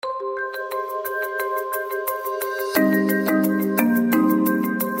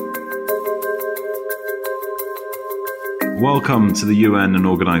Welcome to the UN and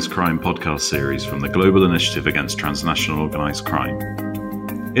Organised Crime podcast series from the Global Initiative Against Transnational Organised Crime.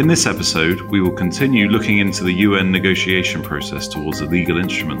 In this episode, we will continue looking into the UN negotiation process towards the legal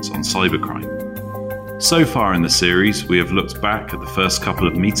instruments on cybercrime. So far in the series, we have looked back at the first couple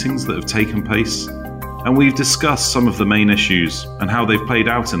of meetings that have taken place, and we've discussed some of the main issues and how they've played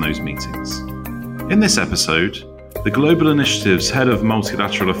out in those meetings. In this episode, the Global Initiative's Head of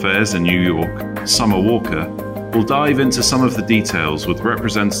Multilateral Affairs in New York, Summer Walker, will dive into some of the details with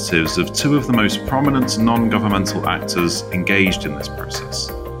representatives of two of the most prominent non-governmental actors engaged in this process.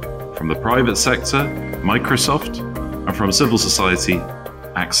 From the private sector, Microsoft, and from civil society,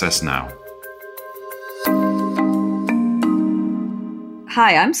 Access Now.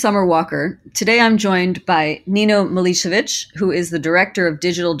 Hi, I'm Summer Walker. Today I'm joined by Nino Milicevic, who is the Director of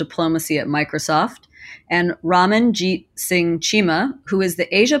Digital Diplomacy at Microsoft, and Raman Jeet Singh Chima, who is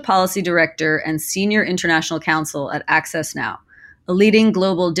the Asia Policy Director and Senior International Counsel at Access Now, a leading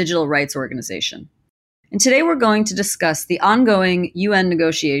global digital rights organization. And today we're going to discuss the ongoing UN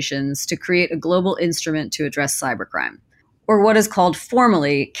negotiations to create a global instrument to address cybercrime, or what is called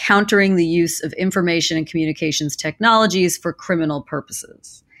formally countering the use of information and communications technologies for criminal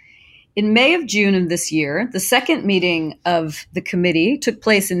purposes. In May of June of this year, the second meeting of the committee took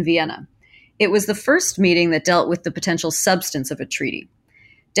place in Vienna. It was the first meeting that dealt with the potential substance of a treaty.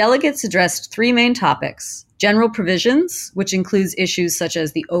 Delegates addressed three main topics: general provisions, which includes issues such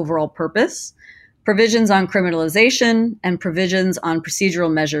as the overall purpose, provisions on criminalization, and provisions on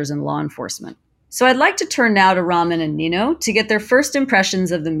procedural measures and law enforcement. So I'd like to turn now to Raman and Nino to get their first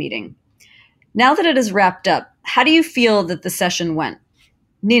impressions of the meeting. Now that it is wrapped up, how do you feel that the session went?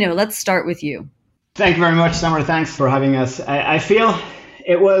 Nino, let's start with you. Thank you very much, Summer. Thanks for having us. I feel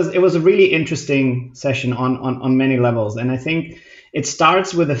it was a really interesting session on many levels. And I think it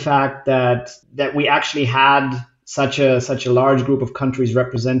starts with the fact that we actually had such a large group of countries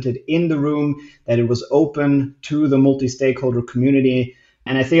represented in the room, that it was open to the multi-stakeholder community.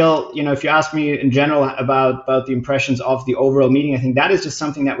 And I feel, if you ask me in general about the impressions of the overall meeting, I think that is just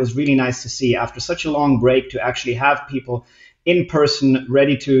something that was really nice to see after such a long break, to actually have people in person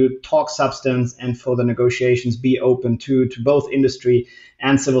ready to talk substance, and for the negotiations be open to both industry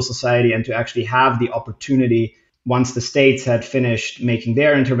and civil society, and to actually have the opportunity, once the states had finished making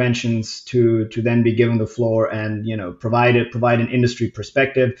their interventions, to then be given the floor and provide an industry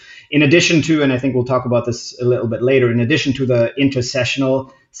perspective. In addition to, and I think we'll talk about this a little bit later, in addition to the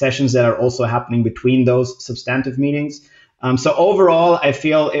intersessional sessions that are also happening between those substantive meetings. So overall, I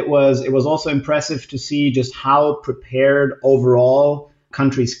feel it was also impressive to see just how prepared overall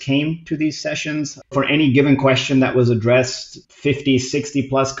countries came to these sessions. For any given question that was addressed, 50, 60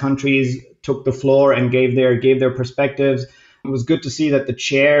 plus countries took the floor and gave their perspectives. It was good to see that the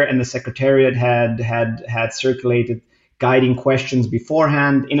chair and the secretariat had circulated guiding questions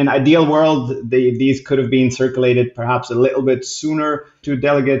beforehand. In an ideal world, these could have been circulated perhaps a little bit sooner to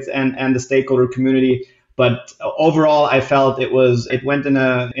delegates and the stakeholder community. But overall, I felt it went in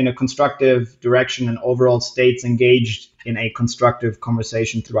a constructive direction, and overall states engaged in a constructive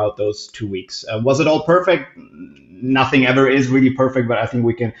conversation throughout those 2 weeks. Was it all perfect? Nothing ever is really perfect, but I think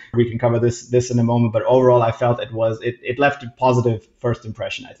we can cover this in a moment. But overall, I felt it left a positive first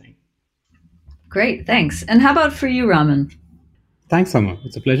impression, I think. Great, thanks. And how about for you, Raman? Thanks, Summer.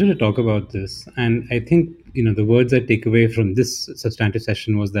 It's a pleasure to talk about this. And I think, the words I take away from this substantive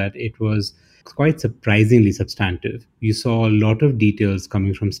session was that it was quite surprisingly substantive. You saw a lot of details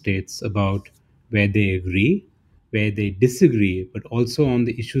coming from states about where they agree, where they disagree, but also on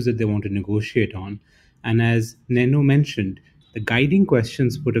the issues that they want to negotiate on. And as Nino mentioned, the guiding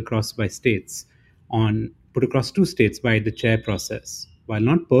questions put across two states by the chair process, while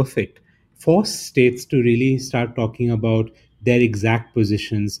not perfect, force states to really start talking about their exact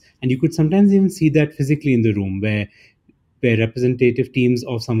positions. And you could sometimes even see that physically in the room, where representative teams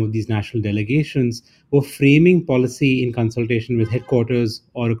of some of these national delegations were framing policy in consultation with headquarters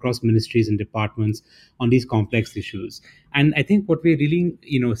or across ministries and departments on these complex issues. And I think what we're really,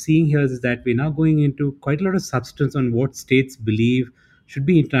 seeing here is that we're now going into quite a lot of substance on what states believe should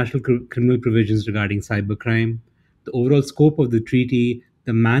be international criminal provisions regarding cybercrime, the overall scope of the treaty,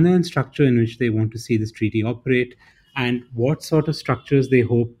 the manner and structure in which they want to see this treaty operate, and what sort of structures they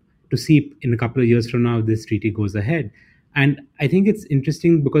hope to see in a couple of years from now if this treaty goes ahead. And I think it's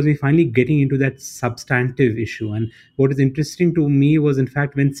interesting because we're finally getting into that substantive issue. And what is interesting to me was, in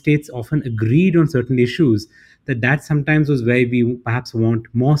fact, when states often agreed on certain issues, that sometimes was where we perhaps want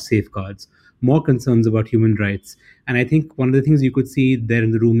more safeguards, more concerns about human rights. And I think one of the things you could see there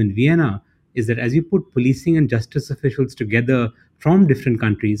in the room in Vienna is that as you put policing and justice officials together from different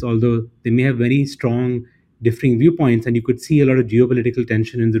countries, although they may have very strong differing viewpoints, and you could see a lot of geopolitical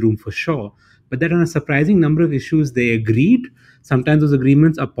tension in the room for sure. But that on a surprising number of issues, they agreed. Sometimes those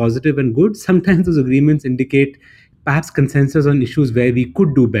agreements are positive and good. Sometimes those agreements indicate perhaps consensus on issues where we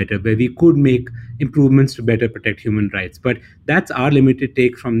could do better, where we could make improvements to better protect human rights. But that's our limited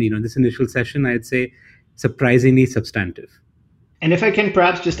take from this initial session. I'd say surprisingly substantive. And if I can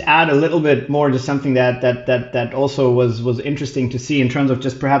perhaps just add a little bit more to something that also was interesting to see in terms of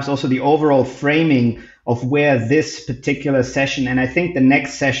just perhaps also the overall framing of where this particular session, and I think the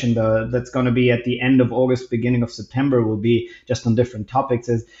next session that's going to be at the end of August, beginning of September, will be just on different topics,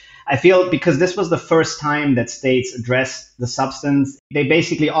 is I feel because this was the first time that states addressed the substance, they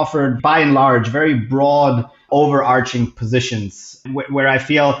basically offered, by and large, very broad, overarching positions where I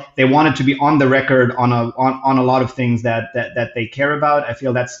feel they wanted to be on the record on a lot of things that they care about. I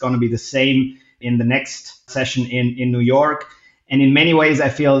feel that's going to be the same in the next session in New York. And in many ways, I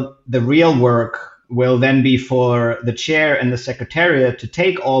feel the real work will then be for the chair and the secretariat to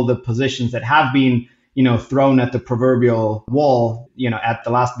take all the positions that have been thrown at the proverbial wall, at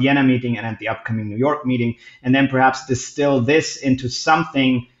the last Vienna meeting and at the upcoming New York meeting, and then perhaps distill this into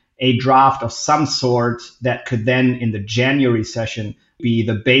something, a draft of some sort that could then in the January session be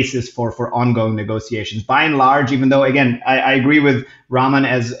the basis for ongoing negotiations. By and large, even though, again, I agree with Raman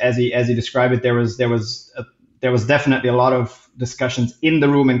as he described it, there was definitely a lot of discussions in the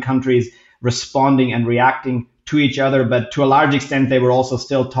room and countries responding and reacting to each other, but to a large extent, they were also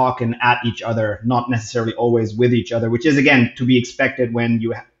still talking at each other, not necessarily always with each other, which is, again, to be expected when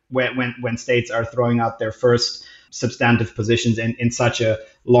states are throwing out their first substantive positions in such a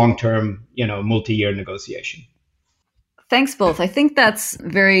long-term, multi-year negotiation. Thanks both. I think that's a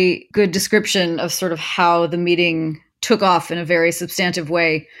very good description of sort of how the meeting took off in a very substantive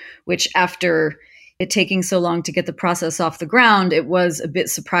way, which after it taking so long to get the process off the ground, it was a bit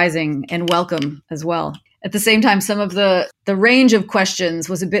surprising and welcome as well. At the same time, some of the range of questions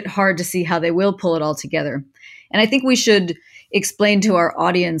was a bit hard to see how they will pull it all together. And I think we should explain to our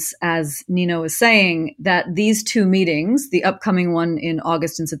audience, as Nino was saying, that these two meetings, the upcoming one in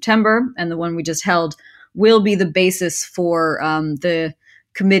August and September and the one we just held, will be the basis for the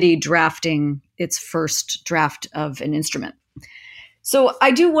committee drafting its first draft of an instrument. So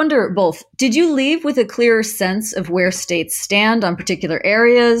I do wonder, both, did you leave with a clearer sense of where states stand on particular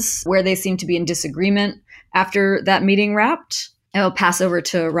areas, where they seem to be in disagreement after that meeting wrapped? I'll pass over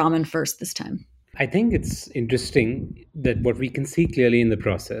to Raman first this time. I think it's interesting that what we can see clearly in the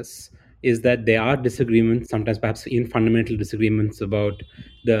process is that there are disagreements, sometimes perhaps even fundamental disagreements about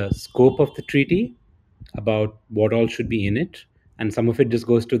the scope of the treaty, about what all should be in it. And some of it just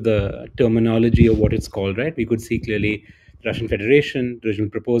goes to the terminology of what it's called, right? We could see clearly the Russian Federation, the original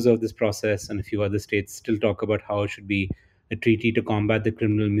proposer of this process, and a few other states still talk about how it should be a treaty to combat the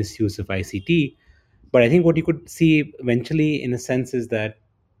criminal misuse of ICT. But I think what you could see eventually, in a sense, is that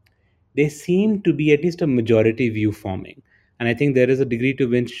there seem to be at least a majority view forming. And I think there is a degree to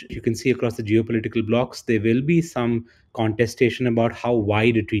which you can see across the geopolitical blocks, there will be some contestation about how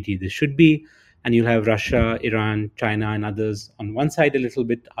wide a treaty this should be. And you have Russia, Iran, China, and others on one side a little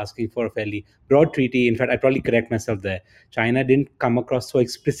bit asking for a fairly broad treaty. In fact, I probably correct myself there. China didn't come across so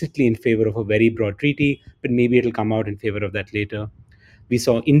explicitly in favor of a very broad treaty, but maybe it'll come out in favor of that later. We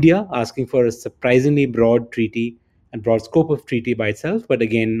saw India asking for a surprisingly broad treaty and broad scope of treaty by itself, but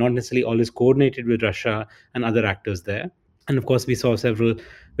again, not necessarily always coordinated with Russia and other actors there. And of course, we saw several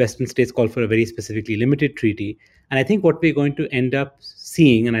Western states call for a very specifically limited treaty. And I think what we're going to end up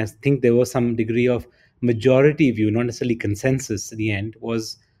seeing, and I think there was some degree of majority view, not necessarily consensus at the end,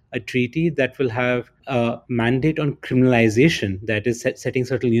 was a treaty that will have a mandate on criminalization, that is setting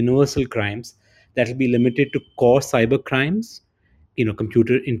certain universal crimes that will be limited to core cyber crimes,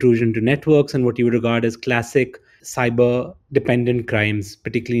 computer intrusion into networks and what you would regard as classic cyber dependent crimes,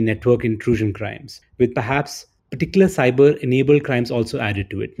 particularly network intrusion crimes, with perhaps particular cyber-enabled crimes also added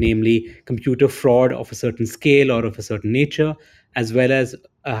to it, namely computer fraud of a certain scale or of a certain nature, as well as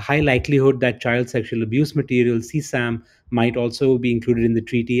a high likelihood that child sexual abuse material, CSAM, might also be included in the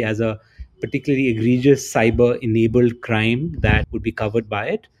treaty as a particularly egregious cyber-enabled crime that would be covered by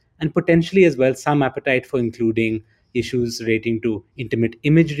it, and potentially as well some appetite for including issues relating to intimate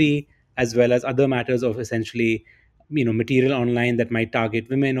imagery, as well as other matters of essentially material online that might target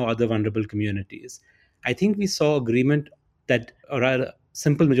women or other vulnerable communities. I think we saw agreement that, or a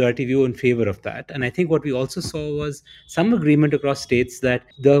simple majority view in favor of that. And I think what we also saw was some agreement across states that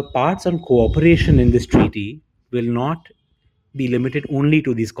the parts on cooperation in this treaty will not be limited only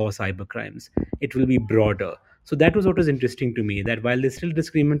to these core cyber crimes. It will be broader. So that was what was interesting to me, that while there's still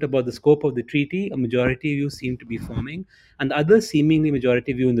disagreement about the scope of the treaty, a majority view seemed to be forming. And the other seemingly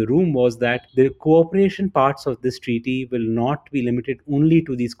majority view in the room was that the cooperation parts of this treaty will not be limited only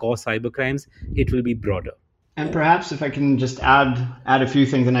to these core cybercrimes, it will be broader. And perhaps if I can just add a few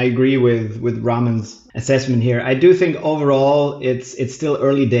things, and I agree with Raman's assessment here. I do think overall it's still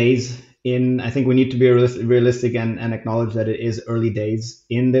early days. I think we need to be realistic and acknowledge that it is early days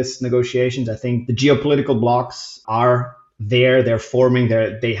in this negotiations. I think the geopolitical blocks are there. They're forming.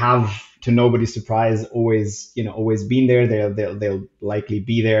 They have, to nobody's surprise, always been there. They'll likely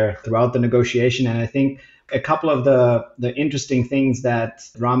be there throughout the negotiation. And I think a couple of the interesting things that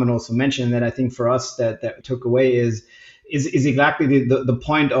Raman also mentioned that I think for us that took away is exactly the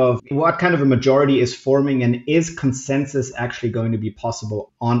point of what kind of a majority is forming, and is consensus actually going to be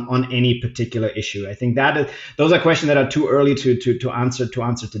possible on any particular issue. I think those are questions that are too early to answer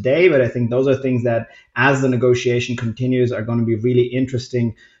today, but I think those are things that as the negotiation continues are going to be really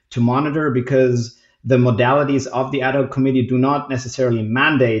interesting to monitor, because the modalities of the ad hoc committee do not necessarily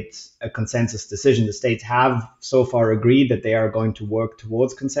mandate a consensus decision. The states have so far agreed that they are going to work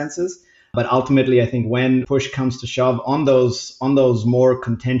towards consensus. But ultimately, I think when push comes to shove on those more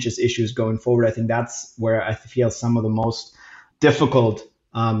contentious issues going forward, I think that's where I feel some of the most difficult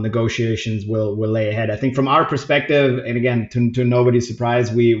negotiations will lay ahead. I think from our perspective, and again, to nobody's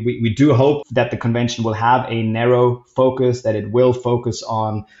surprise, we do hope that the convention will have a narrow focus, that it will focus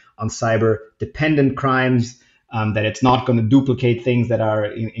on cyber dependent crimes, that it's not going to duplicate things that are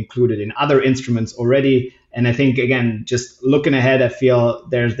included in other instruments already. And I think, again, just looking ahead, I feel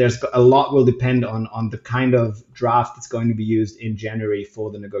there's a lot will depend on the kind of draft that's going to be used in January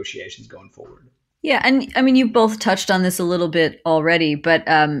for the negotiations going forward. Yeah, and I mean, you've both touched on this a little bit already, but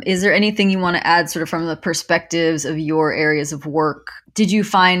is there anything you want to add sort of from the perspectives of your areas of work? Did you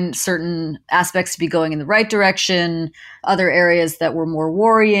find certain aspects to be going in the right direction, other areas that were more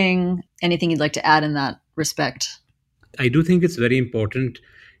worrying? Anything you'd like to add in that respect? I do think it's very important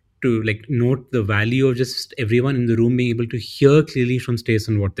to note the value of just everyone in the room being able to hear clearly from states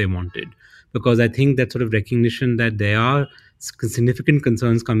on what they wanted, because I think that sort of recognition that there are significant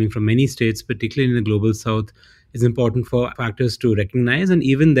concerns coming from many states, particularly in the global south, is important for actors to recognize. And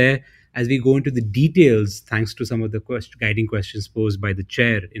even there, as we go into the details, thanks to some of the guiding questions posed by the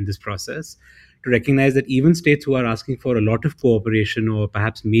chair in this process, to recognize that even states who are asking for a lot of cooperation or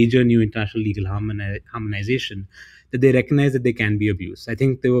perhaps major new international legal harmonization, that they recognize that there can be abuse. I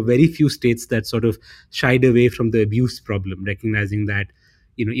think there were very few states that sort of shied away from the abuse problem, recognizing that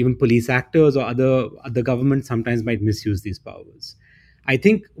even police actors or other governments sometimes might misuse these powers. I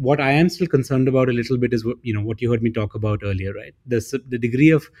think what I am still concerned about a little bit is what you heard me talk about earlier, right? The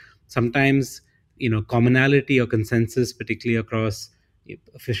degree of sometimes commonality or consensus, particularly across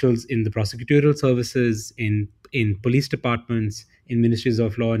officials in the prosecutorial services, in police departments, in ministries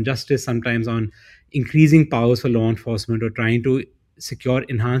of law and justice, sometimes on increasing powers for law enforcement or trying to secure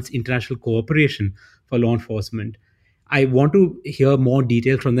enhanced international cooperation for law enforcement. I want to hear more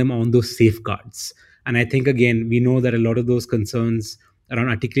detail from them on those safeguards. And I think, again, we know that a lot of those concerns around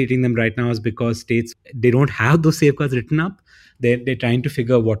articulating them right now is because states, they don't have those safeguards written up. They're trying to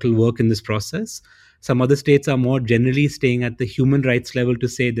figure out what will work in this process. Some other states are more generally staying at the human rights level to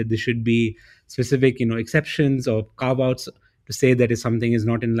say that there should be specific, exceptions or carve-outs to say that if something is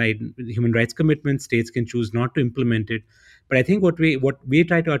not in line with human rights commitments, states can choose not to implement it. But I think what we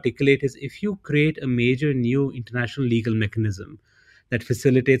try to articulate is, if you create a major new international legal mechanism that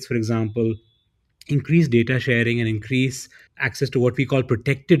facilitates, for example, increase data sharing and increase access to what we call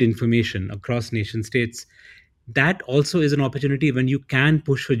protected information across nation states, that also is an opportunity when you can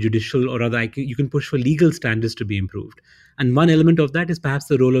push for judicial, or rather you can push for legal standards to be improved. And one element of that is perhaps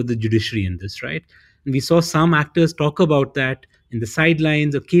the role of the judiciary in this, right? And we saw some actors talk about that in the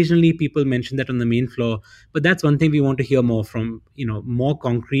sidelines. Occasionally people mention that on the main floor, but that's one thing we want to hear more from, more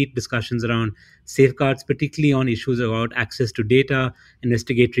concrete discussions around safeguards, particularly on issues about access to data,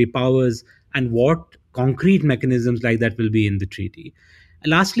 investigatory powers, and what concrete mechanisms like that will be in the treaty. And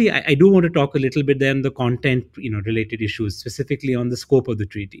lastly, I do want to talk a little bit then the content, related issues, specifically on the scope of the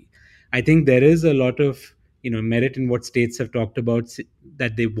treaty. I think there is a lot of merit in what states have talked about,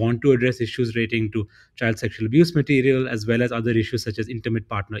 that they want to address issues relating to child sexual abuse material, as well as other issues such as intimate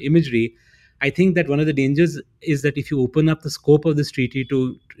partner imagery. I think that one of the dangers is that if you open up the scope of this treaty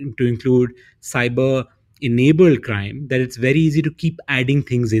to include cyber-enabled crime, that it's very easy to keep adding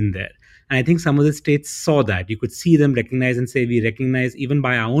things in there. And I think some of the states saw that. You could see them recognize and say, we recognize even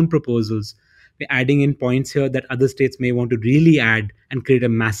by our own proposals, we're adding in points here that other states may want to really add and create a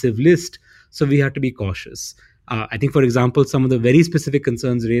massive list. So we have to be cautious. I think, for example, some of the very specific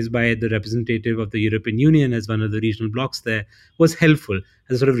concerns raised by the representative of the European Union as one of the regional blocs there was helpful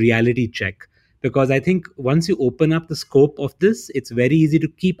as a sort of reality check. Because I think once you open up the scope of this, it's very easy to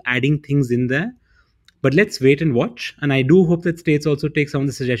keep adding things in there. But let's wait and watch. And I do hope that states also take some of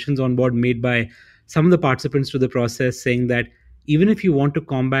the suggestions on board made by some of the participants to the process, saying that even if you want to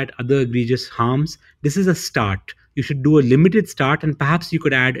combat other egregious harms, this is a start. You should do a limited start, and perhaps you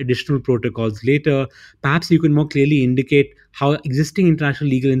could add additional protocols later. Perhaps you can more clearly indicate how existing international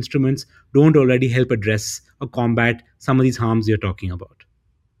legal instruments don't already help address or combat some of these harms you're talking about.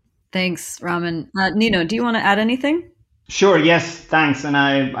 Thanks, Raman. Nino, do you want to add anything? Sure. Yes. Thanks. And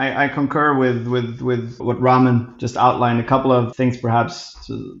I concur with what Raman just outlined. A couple of things perhaps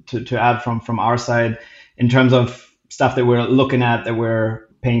to add from our side in terms of stuff that we're looking at, that we're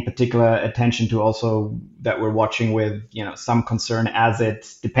paying particular attention to, also that we're watching with some concern as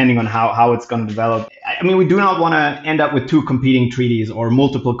it, depending on how it's going to develop. I mean, we do not want to end up with two competing treaties or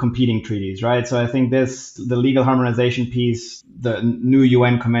multiple competing treaties, right? So I think the legal harmonization piece, the new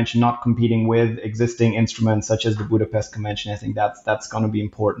UN convention not competing with existing instruments such as the Budapest Convention, I think that's going to be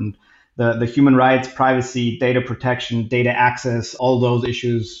important. The human rights, privacy, data protection, data access, all those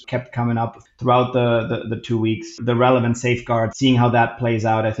issues kept coming up throughout the 2 weeks. The relevant safeguards, seeing how that plays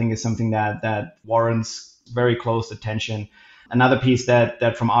out, I think is something that warrants very close attention. Another piece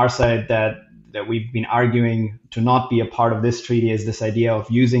that from our side that we've been arguing to not be a part of this treaty is this idea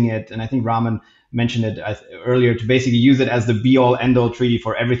of using it, and I think Raman mentioned it earlier, to basically use it as the be-all, end-all treaty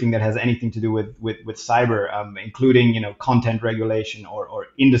for everything that has anything to do with cyber, including content regulation or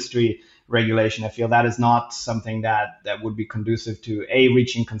industry regulation. I feel that is not something that would be conducive to A,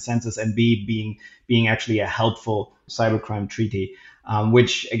 reaching consensus, and B, being actually a helpful cybercrime treaty.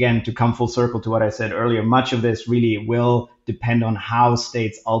 Which, again, to come full circle to what I said earlier, much of this really will depend on how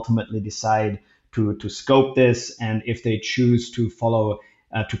states ultimately decide to scope this, and if they choose to follow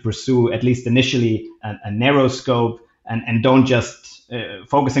to pursue, at least initially, a narrow scope, and don't just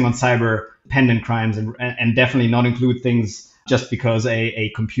focusing on cyber dependent crimes, and definitely not include things just because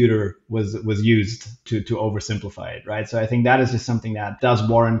a computer was used to oversimplify it, right? So I think that is just something that does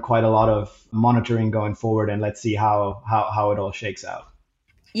warrant quite a lot of monitoring going forward, and let's see how it all shakes out.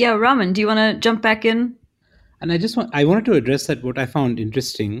 Yeah, Raman, do you want to jump back in? And I wanted to address that. What I found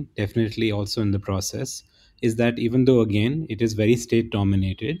interesting, definitely also in the process, is that even though, again, it is very state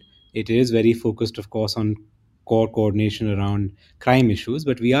dominated, it is very focused, of course, on core coordination around crime issues,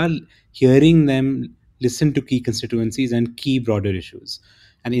 but we are hearing them listen to key constituencies and key broader issues.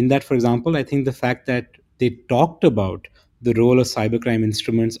 And in that, for example, I think the fact that they talked about the role of cybercrime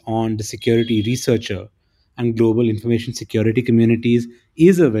instruments on the security researcher and global information security communities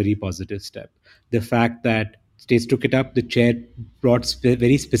is a very positive step. The fact that states took it up, the chair brought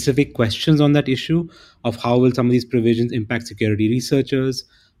very specific questions on that issue of how will some of these provisions impact security researchers?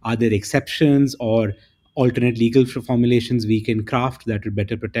 Are there exceptions or alternate legal formulations we can craft that would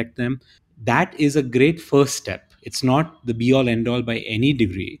better protect them? That is a great first step. It's not the be-all, end-all by any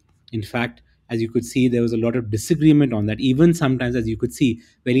degree. In fact, as you could see, there was a lot of disagreement on that. Even sometimes, as you could see,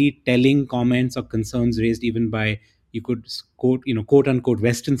 very telling comments or concerns raised even by, you could quote, quote unquote,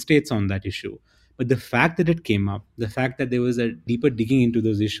 Western states on that issue. But the fact that it came up, the fact that there was a deeper digging into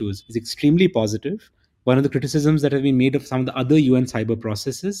those issues is extremely positive. One of the criticisms that have been made of some of the other UN cyber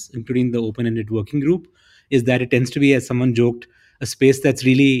processes, including the open-ended working group, is that it tends to be, as someone joked, a space that's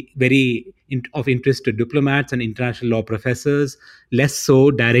really very of interest to diplomats and international law professors, less so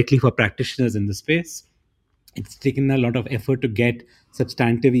directly for practitioners in the space. It's taken a lot of effort to get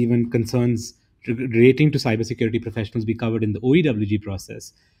substantive even concerns relating to cybersecurity professionals be covered in the OEWG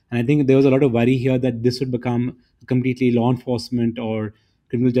process. And I think there was a lot of worry here that this would become a completely law enforcement or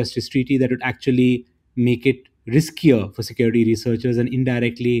criminal justice treaty that would actually make it riskier for security researchers and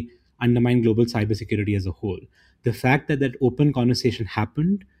indirectly undermine global cybersecurity as a whole. The fact that open conversation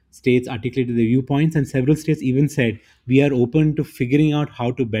happened, states articulated their viewpoints, and several states even said, we are open to figuring out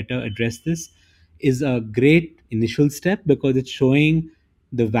how to better address this, is a great initial step, because it's showing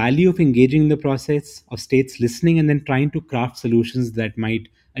the value of engaging in the process, of states listening and then trying to craft solutions that might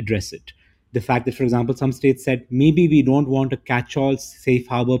address it. The fact that, for example, some states said, maybe we don't want a catch-all safe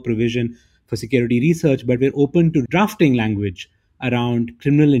harbor provision for security research, but we're open to drafting language around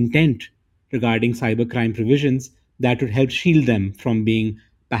criminal intent regarding cybercrime provisions that would help shield them from being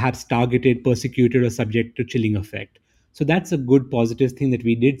perhaps targeted, persecuted, or subject to chilling effect. So that's a good positive thing that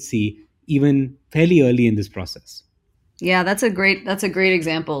we did see even fairly early in this process. Yeah, that's a great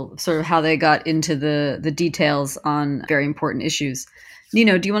example of sort of how they got into the details on very important issues.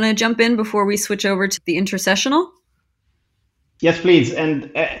 Nino, do you want to jump in before we switch over to the intersessional? Yes, please. And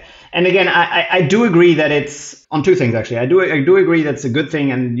And again, I do agree that it's on two things, actually. I do agree that's a good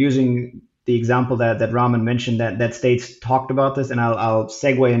thing, and using the example that Raman mentioned, that states talked about this, and I'll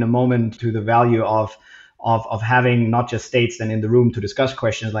segue in a moment to the value of having not just states then in the room to discuss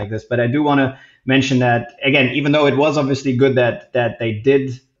questions like this. But I do want to mention that, again, even though it was obviously good that they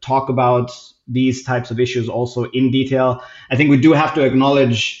did talk about these types of issues also in detail, I think we do have to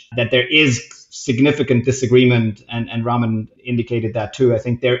acknowledge that there is significant disagreement, and Raman indicated that too. I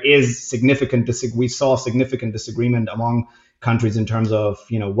think there is we saw significant disagreement among countries in terms of,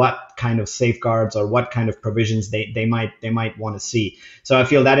 what kind of safeguards or what kind of provisions they might want to see. So I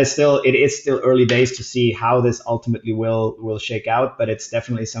feel that it is still early days to see how this ultimately will shake out, but it's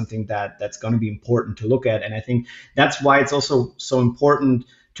definitely something that's going to be important to look at. And I think that's why it's also so important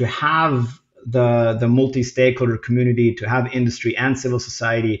to have the multi-stakeholder community, to have industry and civil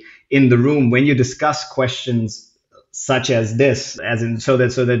society in the room when you discuss questions such as this, so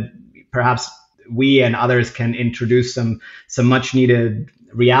that perhaps we and others can introduce some much needed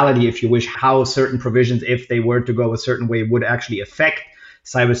reality, if you wish, how certain provisions, if they were to go a certain way, would actually affect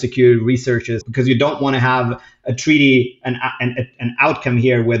cybersecurity researchers, because you don't want to have a treaty, an outcome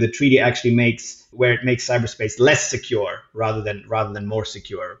here where the treaty actually makes cyberspace less secure rather than more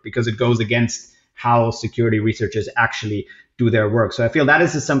secure, because it goes against how security researchers actually do their work. So I feel that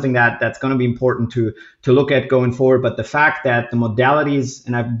is something that's going to be important to look at going forward. But the fact that the modalities,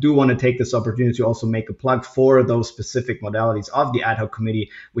 and I do want to take this opportunity to also make a plug for those specific modalities of the ad hoc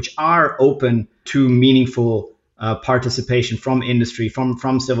committee, which are open to meaningful participation from industry,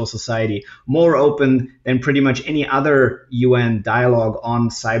 from civil society, more open than pretty much any other UN dialogue on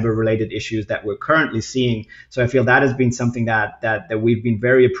cyber-related issues that we're currently seeing. So I feel that has been something that we've been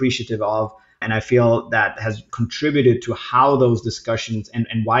very appreciative of, and I feel that has contributed to how those discussions and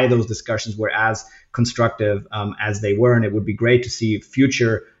why those discussions were as constructive as they were. And it would be great to see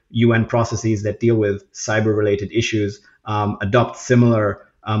future UN processes that deal with cyber-related issues adopt similar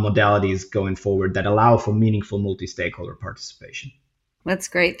modalities going forward that allow for meaningful multi-stakeholder participation. That's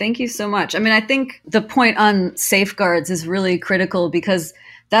great. Thank you so much. I mean, I think the point on safeguards is really critical, because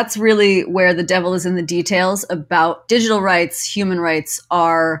that's really where the devil is in the details about digital rights. Human rights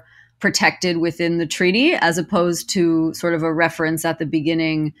are protected within the treaty, as opposed to sort of a reference at the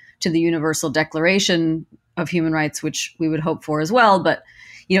beginning to the Universal Declaration of Human Rights, which we would hope for as well. But,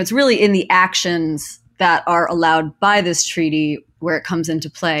 it's really in the actions that are allowed by this treaty where it comes into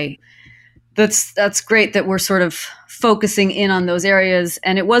play. That's great that we're sort of focusing in on those areas,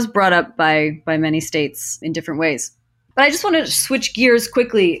 and it was brought up by many states in different ways. But I just want to switch gears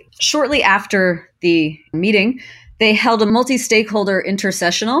quickly. Shortly after the meeting, they held a multi-stakeholder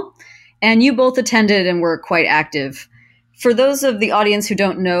intersessional, and you both attended and were quite active. For those of the audience who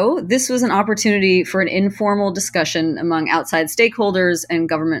don't know, this was an opportunity for an informal discussion among outside stakeholders and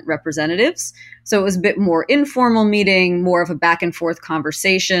government representatives. So it was a bit more informal meeting, more of a back and forth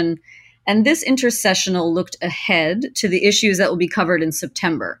conversation. And this intersessional looked ahead to the issues that will be covered in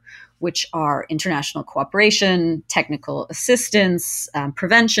September, which are international cooperation, technical assistance,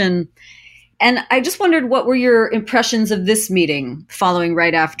 prevention. And I just wondered, what were your impressions of this meeting following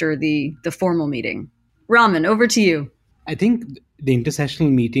right after the formal meeting? Raman, over to you. I think the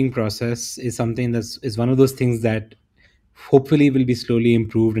intersessional meeting process is something is one of those things that hopefully will be slowly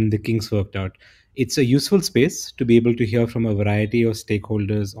improved and the kinks worked out. It's a useful space to be able to hear from a variety of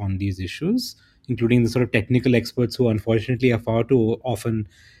stakeholders on these issues, including the sort of technical experts who unfortunately are far too often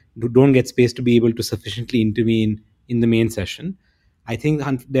don't get space to be able to sufficiently intervene in the main session. I think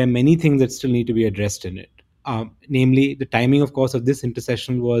there are many things that still need to be addressed in it. Namely, the timing, of course, of this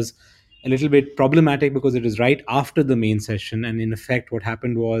intersession was a little bit problematic because it was right after the main session. And in effect, what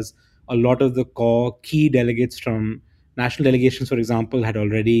happened was a lot of the core key delegates from national delegations, for example,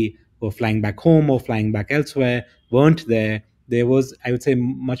 were flying back home or flying back elsewhere, weren't there. There was, I would say,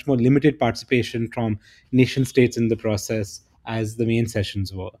 much more limited participation from nation states in the process as the main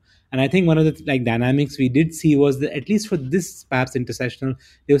sessions were. And I think one of the dynamics we did see was that, at least for this perhaps intersessional,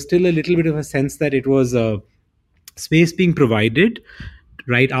 there was still a little bit of a sense that it was a space being provided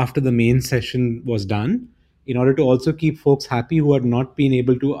right after the main session was done, in order to also keep folks happy who had not been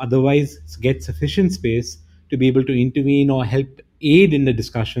able to otherwise get sufficient space to be able to intervene or help aid in the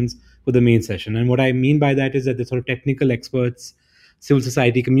discussions for the main session. And what I mean by that is that the sort of technical experts, civil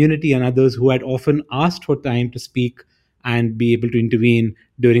society community, and others who had often asked for time to speak and be able to intervene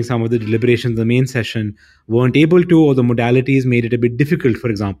during some of the deliberations of the main session weren't able to, or the modalities made it a bit difficult. For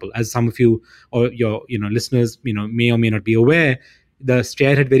example, as some of you or your listeners may or may not be aware, the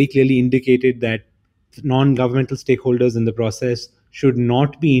chair had very clearly indicated that non-governmental stakeholders in the process should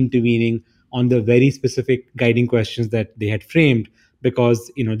not be intervening on the very specific guiding questions that they had framed,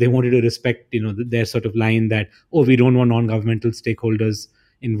 because they wanted to respect their sort of line that, oh, we don't want non-governmental stakeholders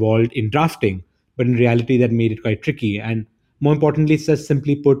involved in drafting. But in reality, that made it quite tricky. And more importantly, just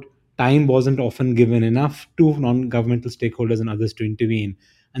simply put, time wasn't often given enough to non-governmental stakeholders and others to intervene.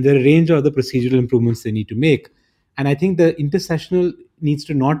 And there are a range of other procedural improvements they need to make. And I think the intersessional needs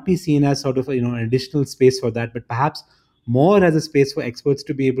to not be seen as sort of an additional space for that, but perhaps more as a space for experts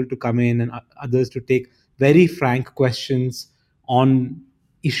to be able to come in and others to take very frank questions on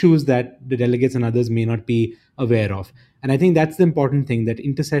issues that the delegates and others may not be aware of. And I think that's the important thing, that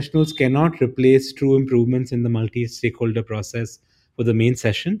intersessionals cannot replace true improvements in the multi-stakeholder process for the main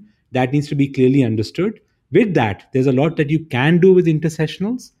session. That needs to be clearly understood. With that, there's a lot that you can do with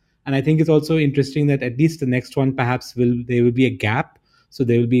intersessionals. And I think it's also interesting that at least the next one perhaps there will be a gap. So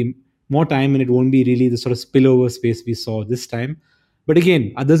there will be more time and it won't be really the sort of spillover space we saw this time. But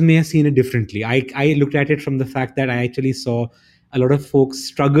again, others may have seen it differently. I looked at it from the fact that I actually saw a lot of folks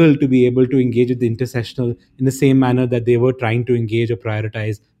struggle to be able to engage with the intersessional in the same manner that they were trying to engage or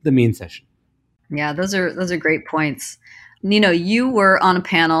prioritize the main session. Yeah, those are great points. Nino, you were on a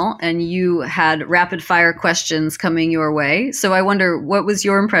panel and you had rapid fire questions coming your way. So I wonder, what was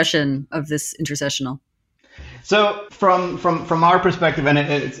your impression of this intersessional? So from our perspective, and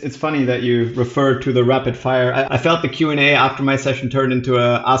it's funny that you referred to the rapid fire. I felt the Q&A after my session turned into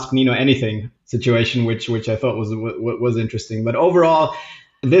a Ask Nino Anything situation, which I thought was interesting. But overall,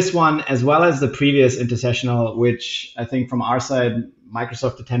 this one, as well as the previous intersessional, which I think from our side,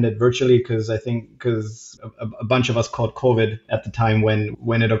 Microsoft attended virtually because a bunch of us caught COVID at the time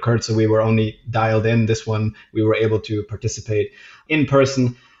when it occurred. So we were only dialed in. This one, we were able to participate in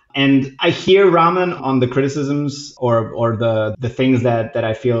person. And I hear Raman on the criticisms or the things that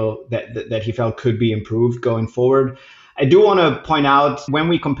I feel that he felt could be improved going forward. I do want to point out, when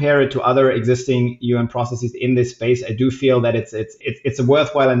we compare it to other existing UN processes in this space, I do feel that it's a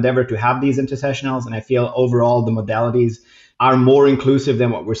worthwhile endeavor to have these intersessionals. And I feel overall the modalities are more inclusive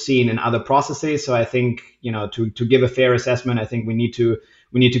than what we're seeing in other processes. So I think, to give a fair assessment, I think we need to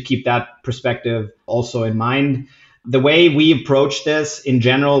keep that perspective also in mind. The way we approached this in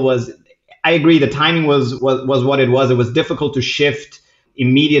general was, I agree, the timing was what it was. It was difficult to shift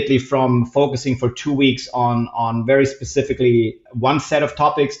immediately from focusing for 2 weeks on very specifically one set of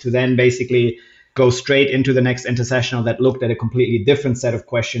topics to then basically go straight into the next intersessional that looked at a completely different set of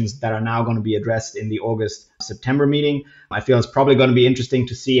questions that are now going to be addressed in the August-September meeting. I feel it's probably going to be interesting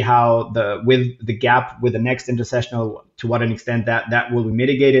to see how with the gap with the next intersessional, to what an extent that will be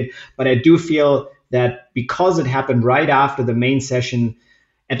mitigated. But I do feel that because it happened right after the main session,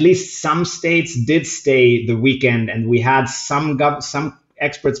 at least some states did stay the weekend, and we had some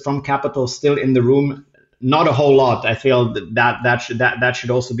experts from Capitol still in the room. Not a whole lot. I feel that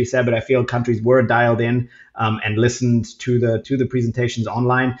should also be said, but I feel countries were dialed in and listened to the presentations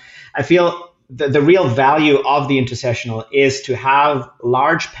online. I feel the real value of the intersessional is to have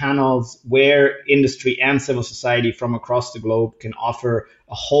large panels where industry and civil society from across the globe can offer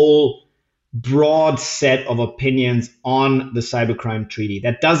a whole broad set of opinions on the cybercrime treaty.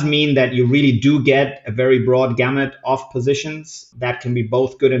 That does mean that you really do get a very broad gamut of positions that can be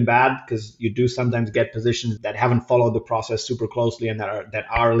both good and bad, because you do sometimes get positions that haven't followed the process super closely and that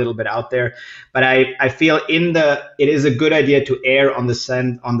are a little bit out there. But I feel it is a good idea to err on the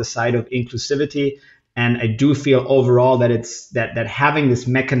side of inclusivity. And I do feel overall that having this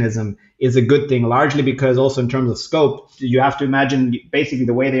mechanism is a good thing, largely because also in terms of scope, you have to imagine basically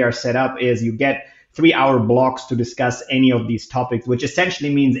the way they are set up is you get 3-hour blocks to discuss any of these topics, which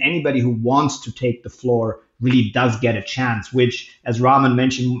essentially means anybody who wants to take the floor really does get a chance, which, as Raman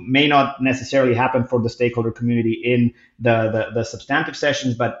mentioned, may not necessarily happen for the stakeholder community in the substantive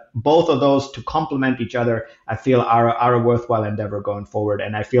sessions, but both of those to complement each other, I feel are a worthwhile endeavor going forward.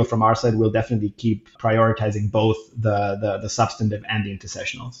 And I feel from our side, we'll definitely keep prioritizing both the substantive and the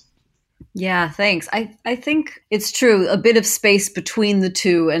intersessionals. Yeah, thanks. I think it's true. A bit of space between the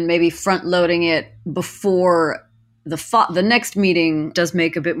two and maybe front loading it before the next meeting does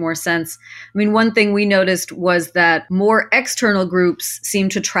make a bit more sense. I mean, one thing we noticed was that more external groups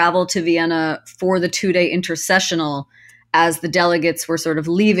seemed to travel to Vienna for the 2-day intersessional as the delegates were sort of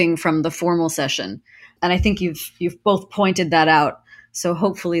leaving from the formal session. And I think you've both pointed that out. So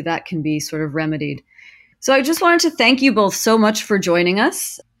hopefully that can be sort of remedied. So I just wanted to thank you both so much for joining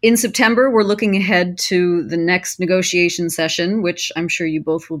us. In September, we're looking ahead to the next negotiation session, which I'm sure you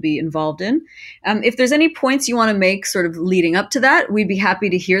both will be involved in. If there's any points you want to make sort of leading up to that, we'd be happy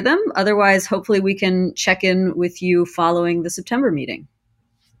to hear them. Otherwise, hopefully we can check in with you following the September meeting.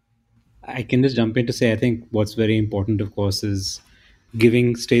 I can just jump in to say, I think what's very important, of course, is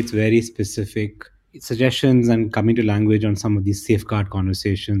giving states very specific suggestions and coming to language on some of these safeguard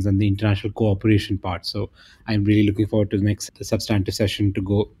conversations and the international cooperation part. So I'm really looking forward to the substantive session to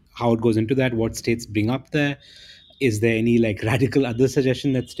go how it goes into that, what states bring up there. Is there any like radical other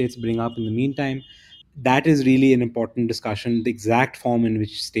suggestion that states bring up in the meantime? That is really an important discussion, the exact form in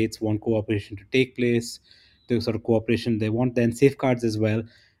which states want cooperation to take place, the sort of cooperation they want, then safeguards as well.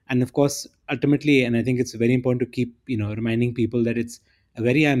 And of course, ultimately, and I think it's very important to keep, reminding people that it's a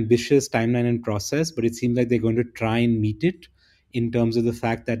very ambitious timeline and process, but it seems like they're going to try and meet it in terms of the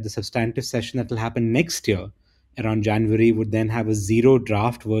fact that the substantive session that will happen next year around January would then have a zero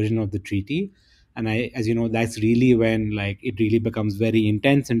draft version of the treaty. And as you know, that's really when like it really becomes very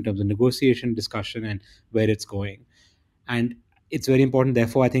intense in terms of negotiation, discussion, and where it's going. And it's very important,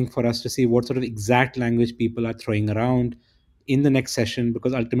 therefore, I think, for us to see what sort of exact language people are throwing around in the next session,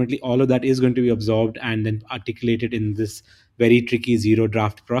 because ultimately all of that is going to be absorbed and then articulated in this very tricky zero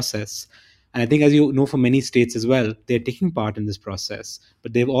draft process. And I think, as you know, for many states as well, they're taking part in this process,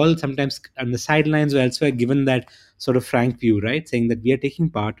 but they've all sometimes on the sidelines or elsewhere given that sort of frank view, right? Saying that we are taking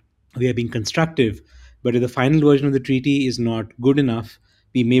part, we are being constructive, but if the final version of the treaty is not good enough,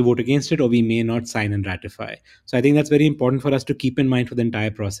 we may vote against it or we may not sign and ratify. So I think that's very important for us to keep in mind for the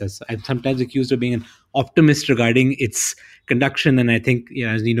entire process. I'm sometimes accused of being an optimist regarding its conduction. And I think,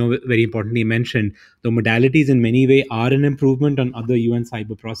 as you know, very importantly mentioned, the modalities in many ways are an improvement on other UN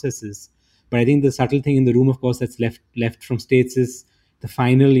cyber processes. But I think the subtle thing in the room, of course, that's left from states is the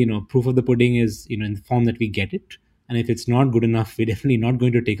final, proof of the pudding is, in the form that we get it. And if it's not good enough, we're definitely not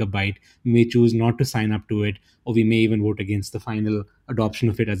going to take a bite. We may choose not to sign up to it, or we may even vote against the final adoption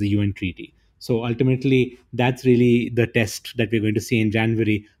of it as a UN treaty. So ultimately, that's really the test that we're going to see in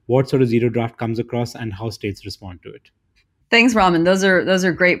January, what sort of zero draft comes across and how states respond to it. Thanks, Raman. Those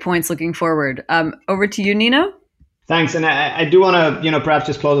are great points looking forward. Over to you, Nino. Thanks. And I do want to, perhaps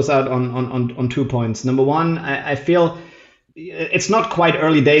just close us out on 2 points. Number one, I feel it's not quite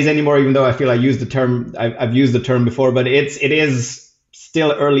early days anymore, even though I feel I've used the term before, but it is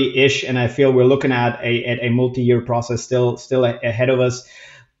still early-ish, and I feel we're looking at a multi-year process still ahead of us.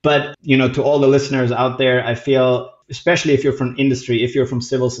 But to all the listeners out there, I feel, especially if you're from industry, if you're from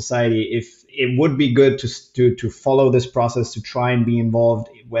civil society, if it would be good to follow this process, to try and be involved,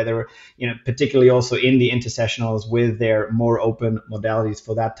 whether particularly also in the intersessionals with their more open modalities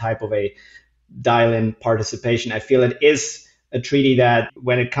for that type of a dial-in participation. I feel it is a treaty that,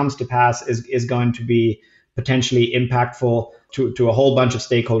 when it comes to pass, is going to be potentially impactful to a whole bunch of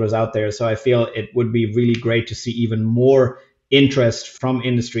stakeholders out there. So I feel it would be really great to see even more interest from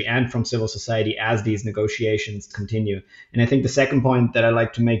industry and from civil society as these negotiations continue. And I think the second point that I'd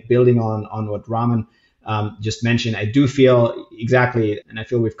like to make, building on what Raman just mentioned, I do feel exactly, and I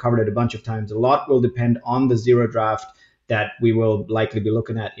feel we've covered it a bunch of times, a lot will depend on the zero draft that we will likely be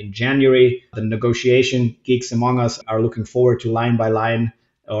looking at in January. The negotiation geeks among us are looking forward to line by line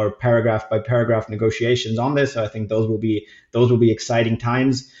or paragraph by paragraph negotiations on this. So I think those will be exciting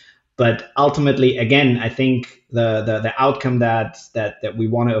times. But ultimately, again, I think the outcome that we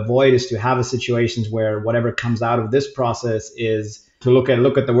want to avoid is to have a situations where whatever comes out of this process is to look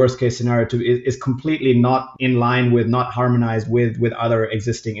at the worst case scenario is completely not in line with, not harmonized with other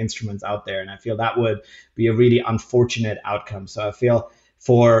existing instruments out there. And I feel that would be a really unfortunate outcome. So I feel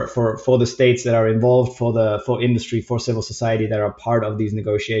for the states that are involved, for industry, for civil society that are part of these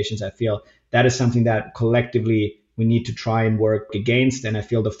negotiations, I feel that is something that collectively we need to try and work against. And I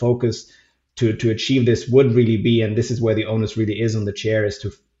feel the focus to achieve this would really be, and this is where the onus really is on the chair, is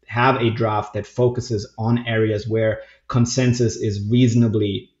to have a draft that focuses on areas where consensus is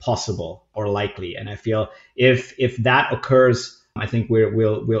reasonably possible or likely. And I feel if that occurs, I think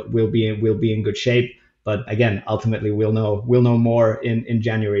we'll be in good shape. But again, ultimately, we'll know more in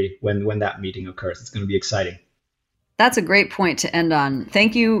January when that meeting occurs. It's going to be exciting. That's a great point to end on.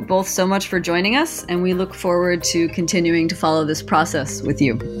 Thank you both so much for joining us, and we look forward to continuing to follow this process with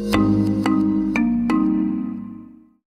you.